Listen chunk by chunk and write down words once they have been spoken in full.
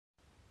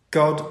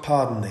God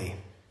pardon thee.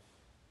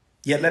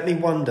 Yet let me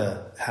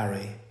wonder,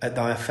 Harry, at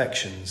thy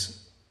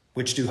affections,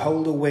 which do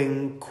hold a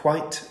wing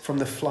quite from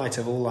the flight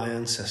of all thy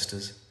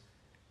ancestors.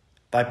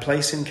 Thy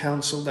place in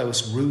council thou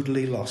wast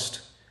rudely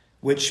lost,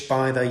 which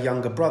by thy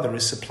younger brother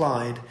is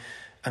supplied,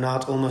 and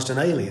art almost an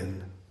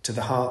alien to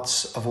the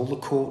hearts of all the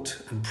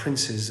court and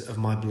princes of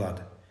my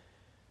blood.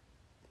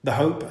 The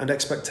hope and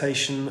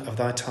expectation of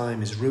thy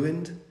time is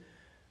ruined,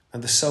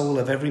 and the soul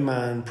of every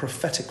man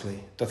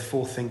prophetically doth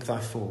forethink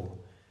thy fall.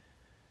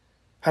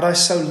 Had I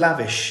so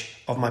lavish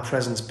of my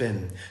presence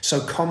been,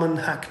 so common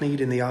hackneyed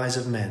in the eyes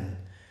of men,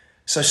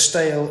 so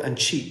stale and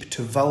cheap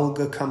to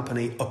vulgar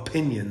company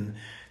opinion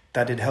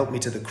that did help me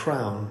to the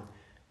crown,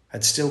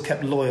 had still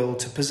kept loyal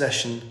to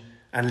possession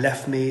and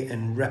left me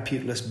in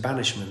reputeless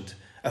banishment,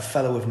 a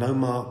fellow of no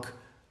mark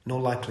nor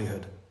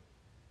likelihood.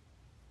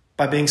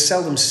 By being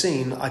seldom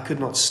seen, I could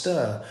not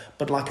stir,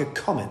 but like a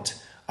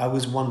comet I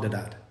was wondered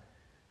at,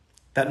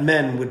 that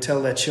men would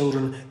tell their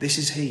children, "This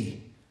is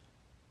he."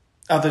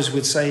 Others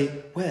would say,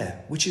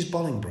 "Where? Which is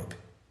Bolingbroke?"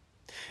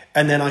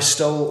 And then I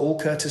stole all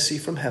courtesy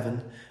from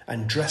heaven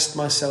and dressed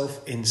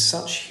myself in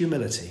such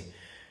humility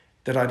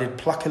that I did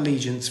pluck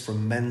allegiance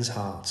from men's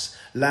hearts,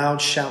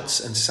 loud shouts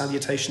and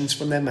salutations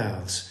from their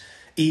mouths,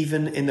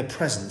 even in the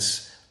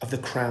presence of the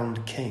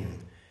crowned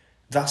king.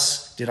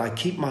 Thus did I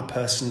keep my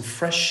person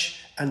fresh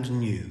and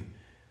new,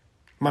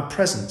 my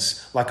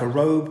presence like a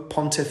robe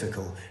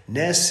pontifical,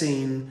 ne'er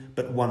seen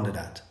but wondered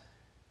at,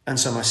 and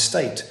so my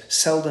state,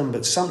 seldom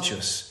but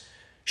sumptuous,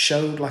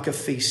 showed like a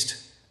feast,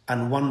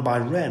 and won by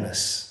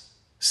rareness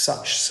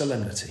such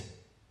solemnity.